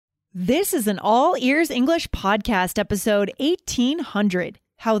This is an All Ears English podcast, episode 1800,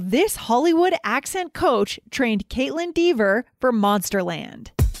 How This Hollywood Accent Coach Trained Kaitlyn Dever for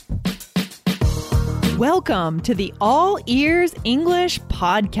Monsterland. Welcome to the All Ears English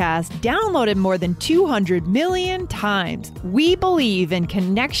podcast, downloaded more than 200 million times. We believe in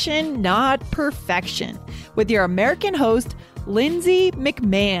connection, not perfection, with your American host, Lindsay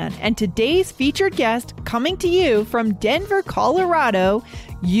McMahon, and today's featured guest coming to you from Denver, Colorado,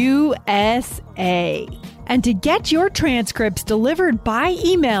 USA. And to get your transcripts delivered by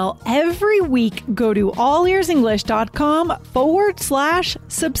email every week, go to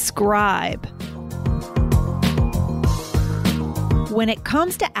allearsenglish.com/subscribe. When it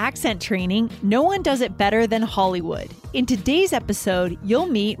comes to accent training, no one does it better than Hollywood. In today's episode, you'll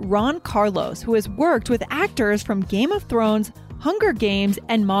meet Ron Carlos, who has worked with actors from Game of Thrones, Hunger Games,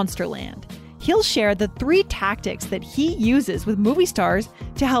 and Monsterland. He'll share the 3 tactics that he uses with movie stars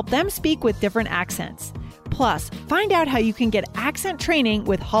to help them speak with different accents. Plus, find out how you can get accent training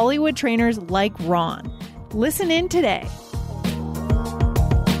with Hollywood trainers like Ron. Listen in today.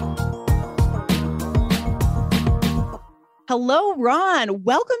 Hello, Ron.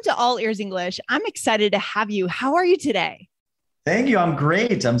 Welcome to All Ears English. I'm excited to have you. How are you today? Thank you. I'm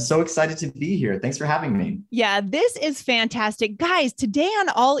great. I'm so excited to be here. Thanks for having me. Yeah, this is fantastic. Guys, today on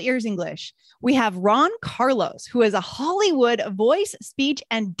All Ears English, we have Ron Carlos, who is a Hollywood voice, speech,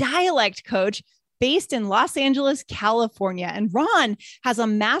 and dialect coach based in Los Angeles, California. And Ron has a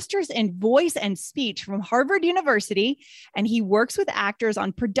master's in voice and speech from Harvard University, and he works with actors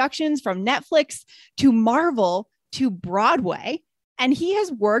on productions from Netflix to Marvel to Broadway. And he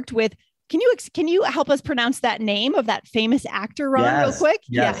has worked with, can you help us pronounce that name of that famous actor, Ron, real quick?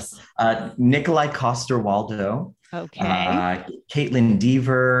 Yes. Nikolai Coster-Waldau. Okay. Kaitlyn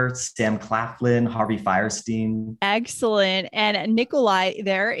Dever, Sam Claflin, Harvey Fierstein. Excellent. And Nikolai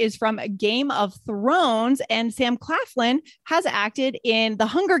there is from Game of Thrones, and Sam Claflin has acted in the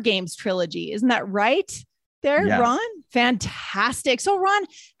Hunger Games trilogy. Isn't that right? There, yes. Ron? Fantastic. So Ron,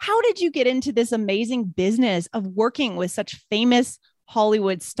 how did you get into this amazing business of working with such famous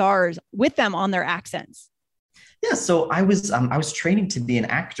Hollywood stars with them on their accents? Yeah, so I was training to be an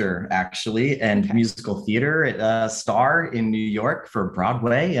actor, actually, and musical theater star in New York for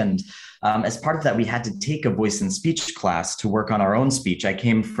Broadway. And as part of that, we had to take a voice and speech class to work on our own speech. I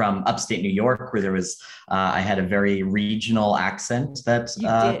came from upstate New York, where there was I had a very regional accent that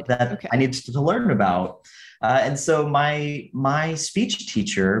I needed to learn about. And so my speech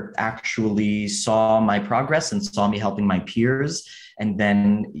teacher actually saw my progress and saw me helping my peers. And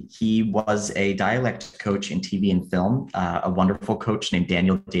then he was a dialect coach in TV and film, a wonderful coach named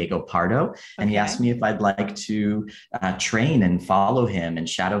Daniel Diego Pardo. And he asked me if I'd like to train and follow him and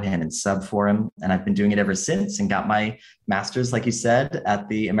shadow him and sub for him. And I've been doing it ever since and got my master's, like you said, at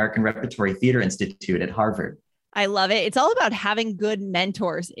the American Repertory Theater Institute at Harvard. I love it. It's all about having good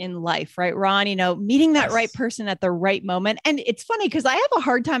mentors in life, right, Ron? You know, meeting that right person at the right moment. And it's funny because I have a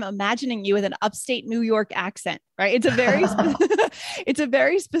hard time imagining you with an upstate New York accent, right? It's a very, it's a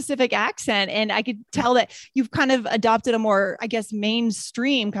very specific accent. And I could tell that you've kind of adopted a more, I guess,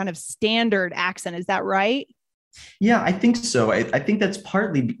 mainstream kind of standard accent. Is that right? Yeah, I think so. I think that's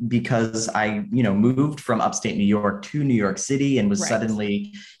partly because I, moved from upstate New York to New York City and was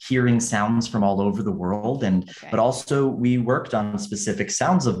suddenly hearing sounds from all over the world. But also we worked on specific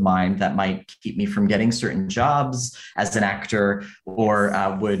sounds of mine that might keep me from getting certain jobs as an actor or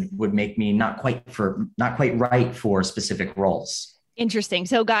would make me not quite right for specific roles. Interesting.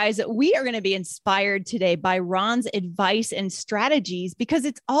 So guys, we are going to be inspired today by Ron's advice and strategies because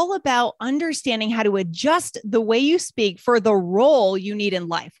it's all about understanding how to adjust the way you speak for the role you need in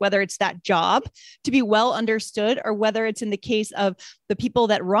life, whether it's that job to be well understood or whether it's in the case of the people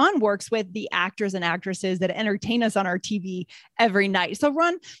that Ron works with, the actors and actresses that entertain us on our TV every night. So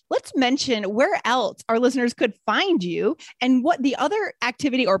Ron, let's mention where else our listeners could find you and what the other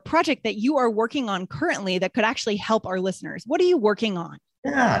activity or project that you are working on currently that could actually help our listeners. What are you working on?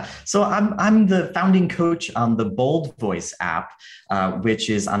 Yeah, so I'm the founding coach on the Bold Voice app, which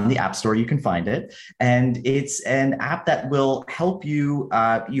is on the App Store. You can find it, and it's an app that will help you.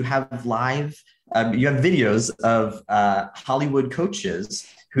 You have videos of Hollywood coaches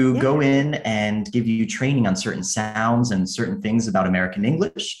who go in and give you training on certain sounds and certain things about American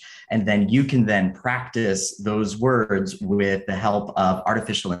English. And then you can then practice those words with the help of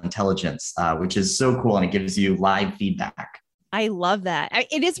artificial intelligence, which is so cool. And it gives you live feedback. I love that.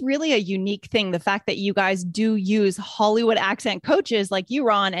 It is really a unique thing. The fact that you guys do use Hollywood accent coaches like you,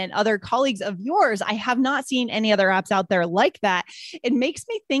 Ron, and other colleagues of yours. I have not seen any other apps out there like that. It makes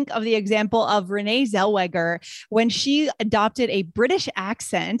me think of the example of Renee Zellweger when she adopted a British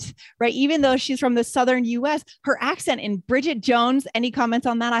accent, right? Even though she's from the Southern US, her accent in Bridget Jones, any comments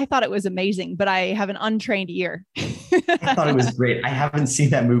on that? I thought it was amazing, but I have an untrained ear. I thought it was great. I haven't seen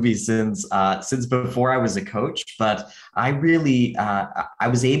that movie since before I was a coach, but I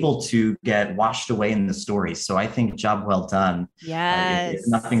was able to get washed away in the story. So I think job well done. Yes.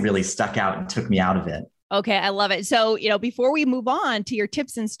 Nothing really stuck out and took me out of it. Okay, I love it. So, before we move on to your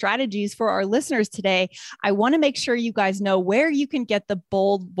tips and strategies for our listeners today, I want to make sure you guys know where you can get the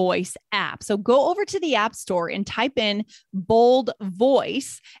Bold Voice app. So go over to the App Store and type in Bold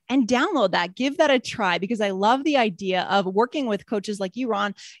Voice and download that. Give that a try because I love the idea of working with coaches like you,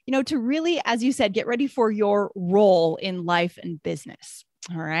 Ron, to really, as you said, get ready for your role in life and business.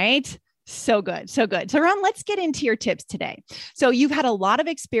 All right. So good. So good. So Ron, let's get into your tips today. So you've had a lot of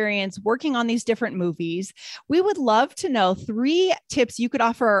experience working on these different movies. We would love to know 3 tips you could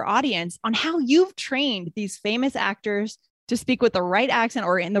offer our audience on how you've trained these famous actors to speak with the right accent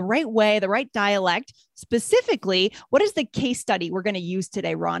or in the right way, the right dialect. Specifically, what is the case study we're going to use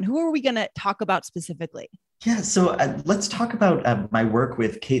today, Ron? Who are we going to talk about specifically? Yeah, so let's talk about my work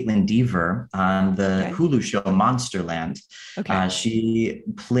with Caitlin Dever on the Hulu show Monsterland. Okay. She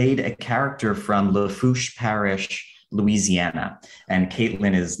played a character from Lafourche Parish, Louisiana, and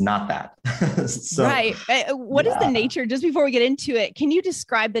Caitlin is not that. Right. What is the nature, just before we get into it, can you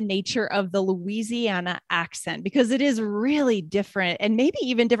describe the nature of the Louisiana accent? Because it is really different and maybe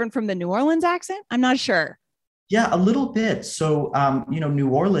even different from the New Orleans accent. I'm not sure. Yeah, a little bit. So, New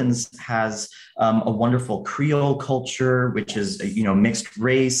Orleans has a wonderful Creole culture, which is, mixed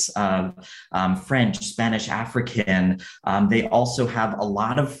race, French, Spanish, African. They also have a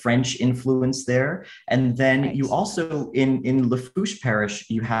lot of French influence there. And then you also, in Lafourche Parish,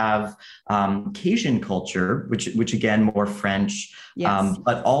 you have Cajun culture, which again, more French. Yes.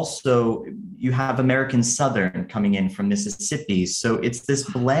 But also you have American Southern coming in from Mississippi. So it's this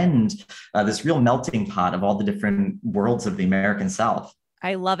blend, this real melting pot of all the different worlds of the American South.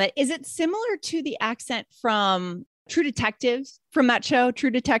 I love it. Is it similar to the accent from True Detective, from that show,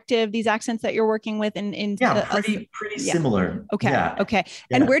 True Detective, these accents that you're working with? Pretty similar. Okay. Yeah. Okay.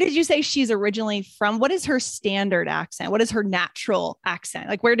 Yeah. And where did you say she's originally from? What is her standard accent? What is her natural accent?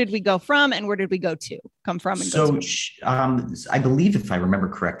 Like, where did we go from and where did we come from? And so I believe, if I remember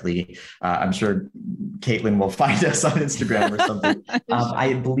correctly, I'm sure Caitlin will find us on Instagram or something.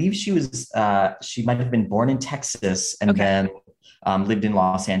 I believe she might have been born in Texas and then lived in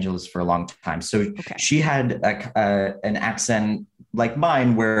Los Angeles for a long time. So she had an accent like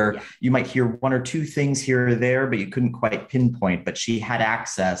mine where you might hear 1 or 2 things here or there, but you couldn't quite pinpoint, but she had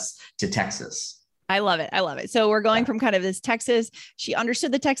access to Texas. I love it. I love it. So we're going from kind of this Texas, she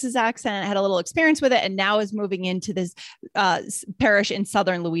understood the Texas accent, had a little experience with it, and now is moving into this parish in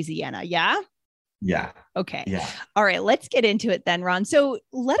Southern Louisiana. Yeah. Yeah. Okay. Yeah. All right. Let's get into it then, Ron. So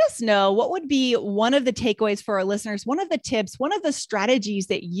let us know what would be one of the takeaways for our listeners, one of the tips, one of the strategies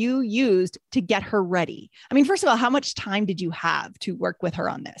that you used to get her ready. I mean, first of all, how much time did you have to work with her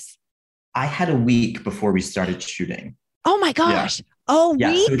on this? I had a week before we started shooting. Oh my gosh. Yeah. Oh,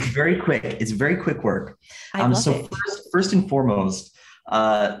 yeah. week? So it's very quick. It's very quick work. So first and foremost,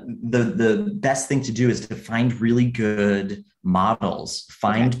 the best thing to do is to find really good models,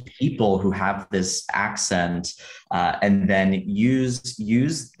 find people who have this accent, and then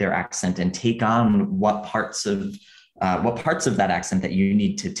use their accent and take on what parts of that accent that you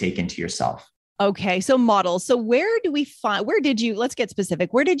need to take into yourself. Okay. So models. So let's get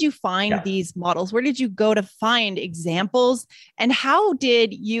specific. Where did you find these models? Where did you go to find examples? And how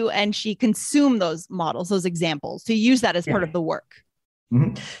did you and she consume those models, those examples, to use that as part of the work?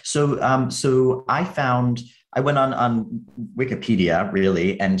 Mm-hmm. So I went on Wikipedia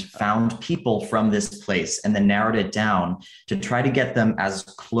really and found people from this place and then narrowed it down to try to get them as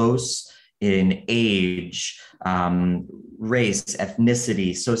close in age, race,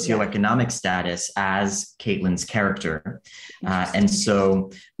 ethnicity, socioeconomic status as Caitlin's character. And so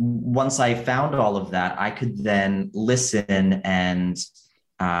once I found all of that, I could then listen and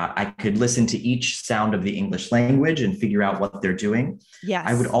I could listen to each sound of the English language and figure out what they're doing. Yes.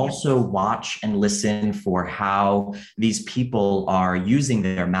 I would also watch and listen for how these people are using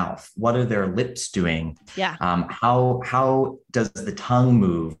their mouth. What are their lips doing? Yeah. How does the tongue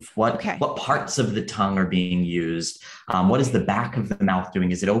move? What parts of the tongue are being used? What is the back of the mouth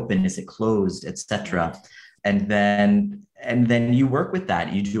doing? Is it open? Is it closed? Etc. and then you work with that.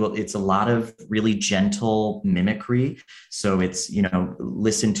 It's a lot of really gentle mimicry. So it's,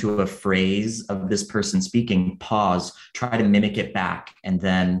 listen to a phrase of this person speaking, pause, try to mimic it back. And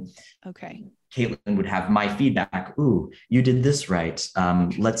then okay, Caitlin would have my feedback. Ooh, you did this right.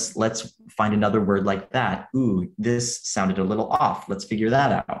 Let's find another word like that. Ooh, this sounded a little off. Let's figure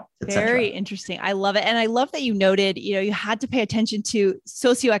that out. Very interesting. I love it. And I love that you noted, you had to pay attention to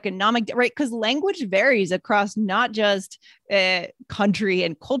socioeconomic, right? Because language varies across not just country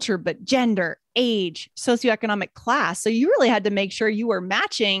and culture, but gender, age, socioeconomic class. So you really had to make sure you were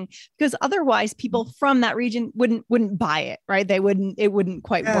matching, because otherwise people from that region wouldn't buy it, right? It wouldn't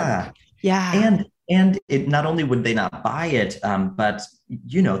quite work. Yeah. And it not only would they not buy it, but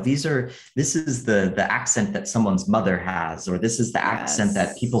this is the accent that someone's mother has, or this is the accent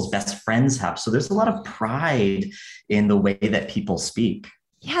that people's best friends have. So there's a lot of pride in the way that people speak.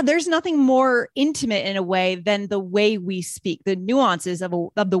 Yeah, there's nothing more intimate in a way than the way we speak, the nuances of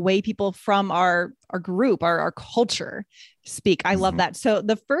the way people from our group, our culture speak. I love that. So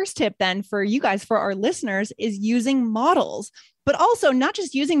the first tip then for you guys, for our listeners, is using models, but also not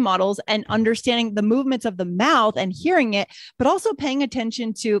just using models and understanding the movements of the mouth and hearing it, but also paying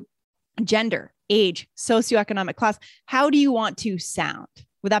attention to gender, age, socioeconomic class. How do you want to sound?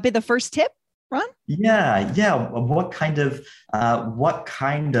 Would that be the first tip, Ron? Yeah. What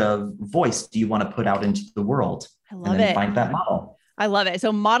kind of voice do you want to put out into the world? I love it. Find that model. I love it.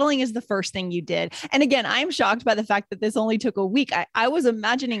 So modeling is the first thing you did. And again, I'm shocked by the fact that this only took a week. I was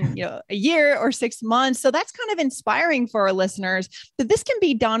imagining, a year or 6 months. So that's kind of inspiring for our listeners that this can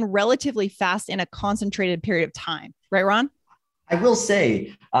be done relatively fast in a concentrated period of time. Right, Ron? I will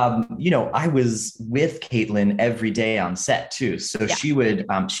say, I was with Caitlin every day on set too. So she would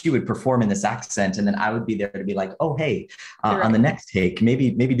perform in this accent, and then I would be there to be like, oh, hey, on the next take,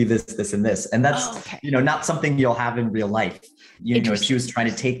 maybe do this, and this. And that's, not something you'll have in real life. If she was trying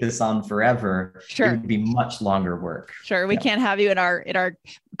to take this on forever, it would be much longer work. Sure. We can't have you in our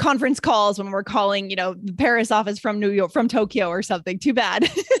conference calls when we're calling, the Paris office from New York, from Tokyo or something. Too bad.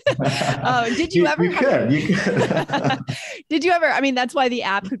 Did you ever? You could. Did you ever? I mean, that's why the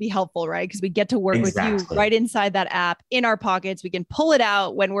app could be helpful, right? Because we get to work with you right inside that app in our pockets. We can pull it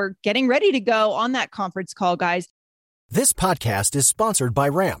out when we're getting ready to go on that conference call, guys. This podcast is sponsored by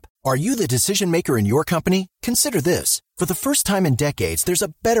Ramp. Are you the decision maker in your company? Consider this. For the first time in decades, there's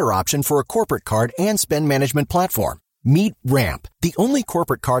a better option for a corporate card and spend management platform. Meet Ramp, the only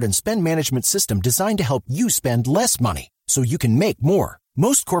corporate card and spend management system designed to help you spend less money so you can make more.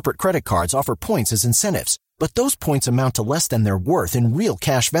 Most corporate credit cards offer points as incentives, but those points amount to less than their worth in real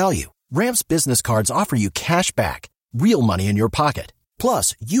cash value. Ramp's business cards offer you cash back, real money in your pocket.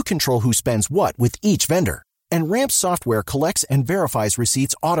 Plus, you control who spends what with each vendor. And Ramp software collects and verifies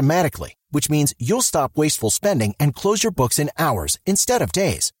receipts automatically, which means you'll stop wasteful spending and close your books in hours instead of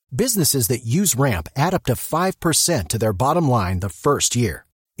days. Businesses that use Ramp add up to 5% to their bottom line the first year.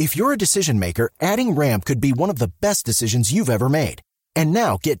 If you're a decision maker, adding Ramp could be one of the best decisions you've ever made. And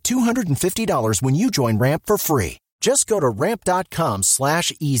now get $250 when you join Ramp for free. Just go to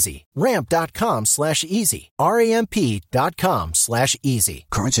ramp.com/easy. Ramp.com/easy. RAMP.com/easy.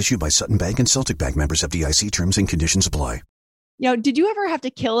 Cards issued by Sutton Bank and Celtic Bank, members FDIC. Terms and conditions apply. Did you ever have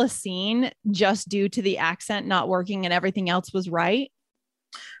to kill a scene just due to the accent not working and everything else was right?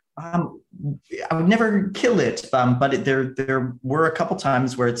 I would never kill it, but there were a couple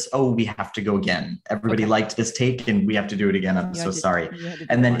times where it's, we have to go again. Everybody liked this take and we have to do it again. I'm so sorry.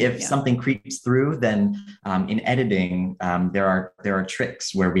 And then if something creeps through, then in editing, there are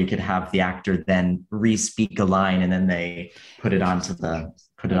tricks where we could have the actor then re-speak a line and then they put it onto the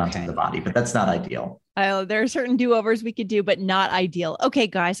body, but that's not ideal. There are certain do-overs we could do, but not ideal. Okay,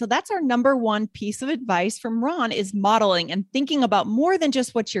 guys. So that's our number one piece of advice from Ron, is modeling and thinking about more than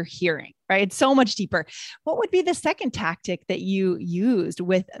just what you're hearing, right? It's so much deeper. What would be the second tactic that you used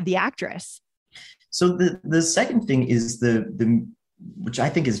with the actress? So the second thing is the which I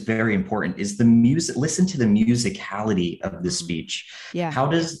think is very important, is the music. Listen to the musicality of the speech. Yeah. How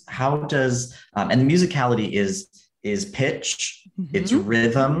does and the musicality is pitch, it's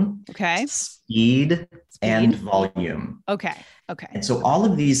rhythm, speed, and volume. Okay. And so all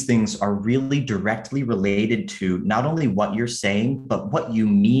of these things are really directly related to not only what you're saying, but what you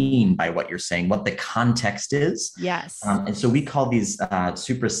mean by what you're saying, what the context is. Yes. And so we call these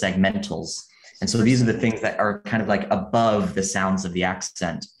suprasegmentals. And so these are the things that are kind of like above the sounds of the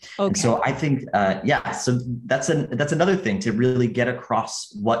accent. Okay. And so I think, so that's another thing, to really get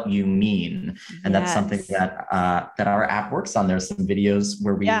across what you mean. And that's something that our app works on. There's some videos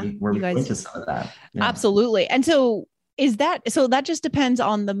where we go into some of that. Yeah. Absolutely. And so Is that, so that just depends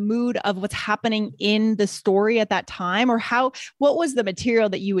on the mood of what's happening in the story at that time, or what was the material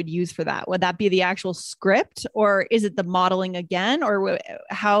that you would use for that? Would that be the actual script, or is it the modeling again, or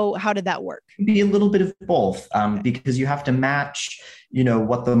how did that work? Be a little bit of both, because you have to match,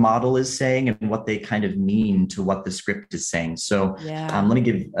 what the model is saying and what they kind of mean to what the script is saying. So let me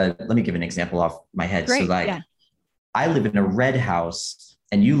give an example off my head. Great. So I live in a red house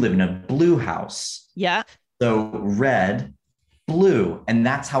and you live in a blue house. Yeah. So red, blue, and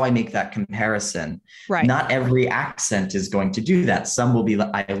that's how I make that comparison. Right. Not every accent is going to do that. Some will be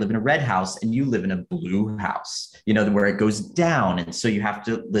like, I live in a red house and you live in a blue house, where it goes down. And so you have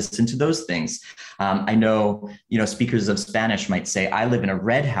to listen to those things. I know, speakers of Spanish might say, I live in a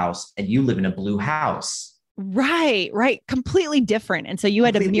red house and you live in a blue house. Right. Completely different. And so you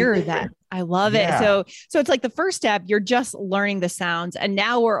had to mirror that. I love it. So it's like the first step, you're just learning the sounds, and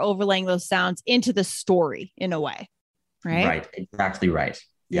now we're overlaying those sounds into the story in a way. Right. Right. Exactly right.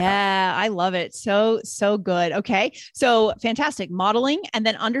 Yeah, I love it. So good. Okay. So fantastic modeling, and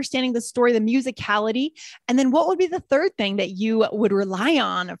then understanding the story, the musicality. And then what would be the third thing that you would rely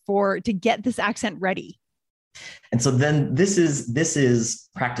on to get this accent ready? And so then this is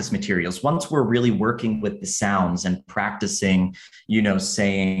practice materials. Once we're really working with the sounds and practicing,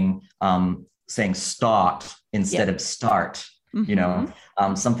 saying start instead of start,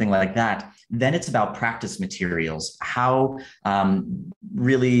 something like that, then it's about practice materials, how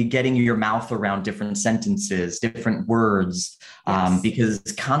really getting your mouth around different sentences, different words, because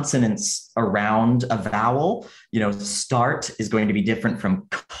consonants around a vowel, start is going to be different from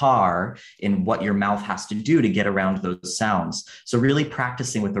car in what your mouth has to do to get around those sounds. So really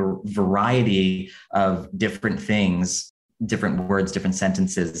practicing with a variety of different things, different words, different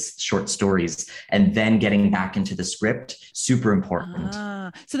sentences, short stories, and then getting back into the script, super important.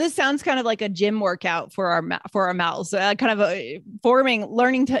 So this sounds kind of like a gym workout for our mouths, kind of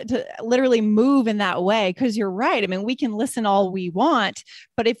learning to literally move in that way. Cause you're right. I mean, we can listen all we want,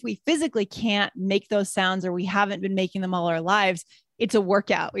 but if we physically can't make those sounds, or we haven't been making them all our lives, it's a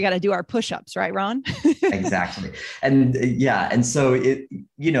workout. We got to do our push-ups, right, Ron? Exactly. And and so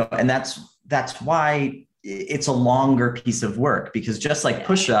and that's why it's a longer piece of work, because just like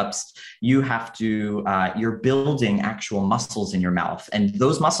push-ups, you have to, you're building actual muscles in your mouth. And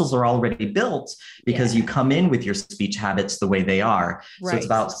those muscles are already built because you come in with your speech habits the way they are. Right. So it's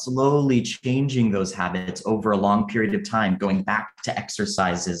about slowly changing those habits over a long period of time, going back to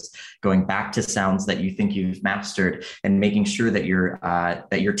exercises, going back to sounds that you think you've mastered, and making sure that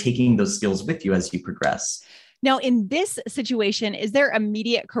you're taking those skills with you as you progress. Now, in this situation, is there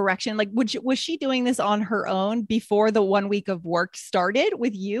immediate correction? Like, was she doing this on her own before the 1 week of work started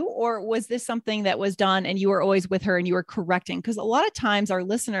with you? Or was this something that was done and you were always with her and you were correcting? Because a lot of times our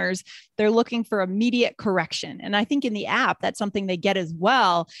listeners, they're looking for immediate correction. And I think in the app, that's something they get as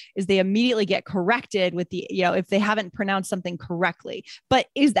well, is they immediately get corrected with if they haven't pronounced something correctly. But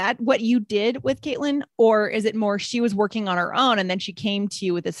is that what you did with Caitlin? Or is it more she was working on her own and then she came to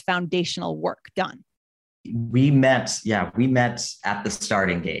you with this foundational work done? We met at the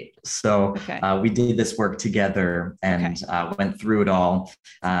starting gate. So we did this work together and went through it all.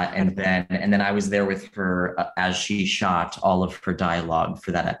 And then I was there with her as she shot all of her dialogue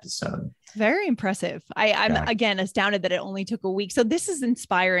for that episode. Very impressive. I'm again astounded that it only took a week. So this is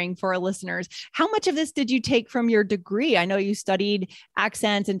inspiring for our listeners. How much of this did you take from your degree? I know you studied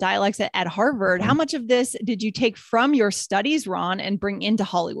accents and dialects at Harvard. How much of this did you take from your studies, Ron, and bring into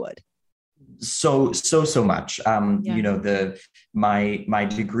Hollywood? So much. My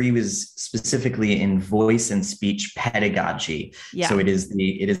degree was specifically in voice and speech pedagogy. Yeah. So it is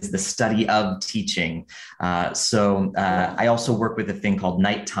the study of teaching. I also work with a thing called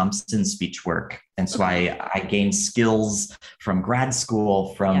Knight Thompson speech work. And so I gained skills from grad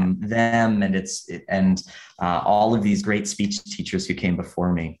school from them and all of these great speech teachers who came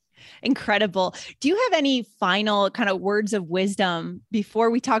before me. Incredible. Do you have any final kind of words of wisdom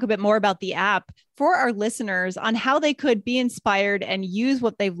before we talk a bit more about the app for our listeners on how they could be inspired and use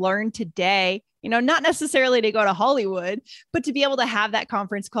what they've learned today? Not necessarily to go to Hollywood, but to be able to have that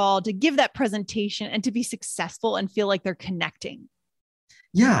conference call, to give that presentation, and to be successful and feel like they're connecting.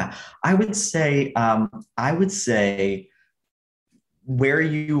 Yeah, I would say where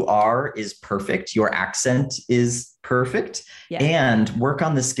you are is perfect. Your accent is perfect. And work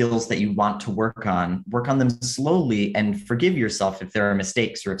on the skills that you want to work on them slowly, and forgive yourself if there are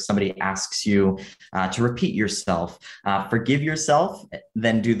mistakes, or if somebody asks you to repeat yourself, forgive yourself,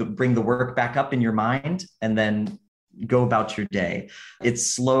 then bring the work back up in your mind, and then go about your day. It's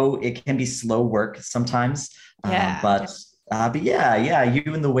slow. It can be slow work sometimes, but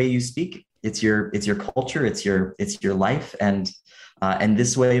you and the way you speak, it's your culture, it's your life, and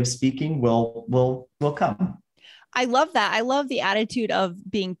this way of speaking will come. I love that. I love the attitude of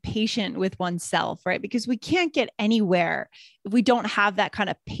being patient with oneself, right? Because we can't get anywhere if we don't have that kind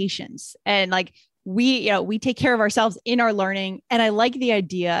of patience. And like we take care of ourselves in our learning. And I like the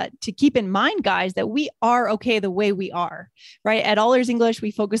idea to keep in mind, guys, that we are okay the way we are, right? At All Ears English,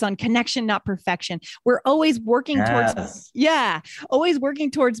 we focus on connection, not perfection. We're always working always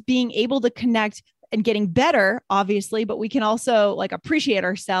working towards being able to connect and getting better, obviously, but we can also like appreciate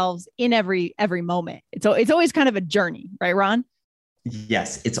ourselves in every moment. It's always kind of a journey, right, Ron?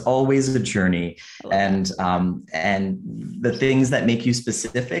 Yes, it's always a journey, and the things that make you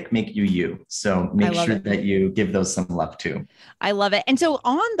specific make you. So make sure that you give those some love too. I love it. And so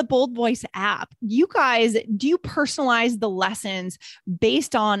on the Bold Voice app, you guys, do you personalize the lessons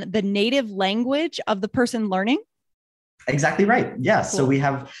based on the native language of the person learning? Exactly right. Yeah. Cool. So we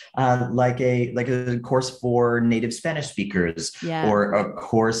have like a course for native Spanish speakers, or a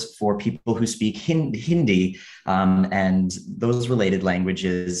course for people who speak Hindi and those related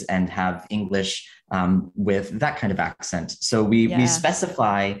languages, and have English with that kind of accent. So we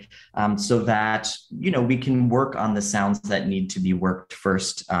specify so that we can work on the sounds that need to be worked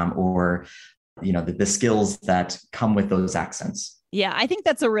first, or the skills that come with those accents. Yeah, I think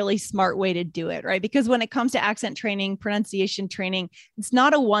that's a really smart way to do it, right? Because when it comes to accent training, pronunciation training, it's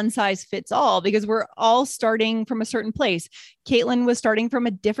not a one size fits all, because we're all starting from a certain place. Caitlin was starting from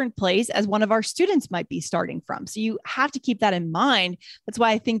a different place as one of our students might be starting from. So you have to keep that in mind. That's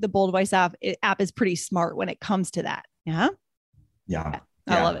why I think the Bold Voice app is pretty smart when it comes to that. Yeah.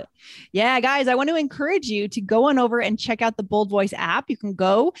 I love it. Yeah, guys, I want to encourage you to go on over and check out the Bold Voice app. You can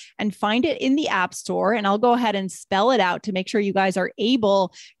go and find it in the App Store, and I'll go ahead and spell it out to make sure you guys are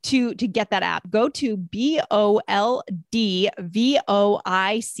able to get that app. Go to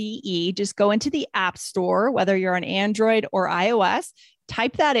BOLDVOICE. Just go into the App Store, whether you're on Android or iOS.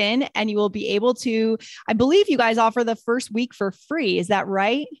 Type that in, and you will be able to, I believe you guys offer the first week for free. Is that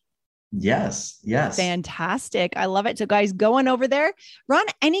right? Yes. Fantastic. I love it. So guys, going over there. Ron,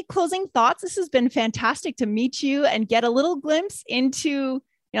 any closing thoughts? This has been fantastic to meet you and get a little glimpse into,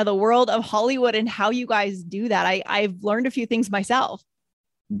 the world of Hollywood and how you guys do that. I've learned a few things myself.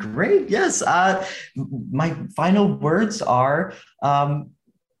 Great. Yes. My final words are,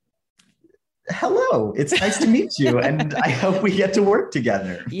 hello, it's nice to meet you, and I hope we get to work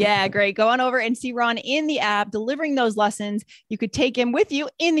together. Yeah, great. Go on over and see Ron in the app, delivering those lessons. You could take him with you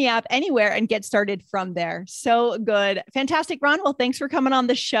in the app anywhere and get started from there. So good. Fantastic, Ron. Well, thanks for coming on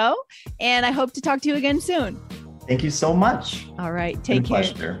the show, and I hope to talk to you again soon. Thank you so much. All right. Take care.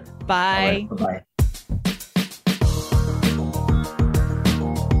 Pleasure. Bye. Right, bye-bye.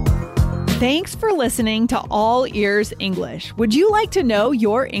 Thanks for listening to All Ears English. Would you like to know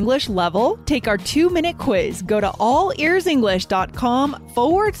your English level? Take our 2-minute quiz. Go to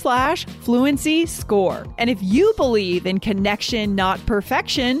allearsenglish.com/fluency score. And if you believe in connection, not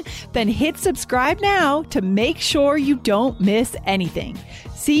perfection, then hit subscribe now to make sure you don't miss anything.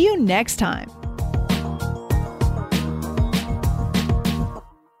 See you next time.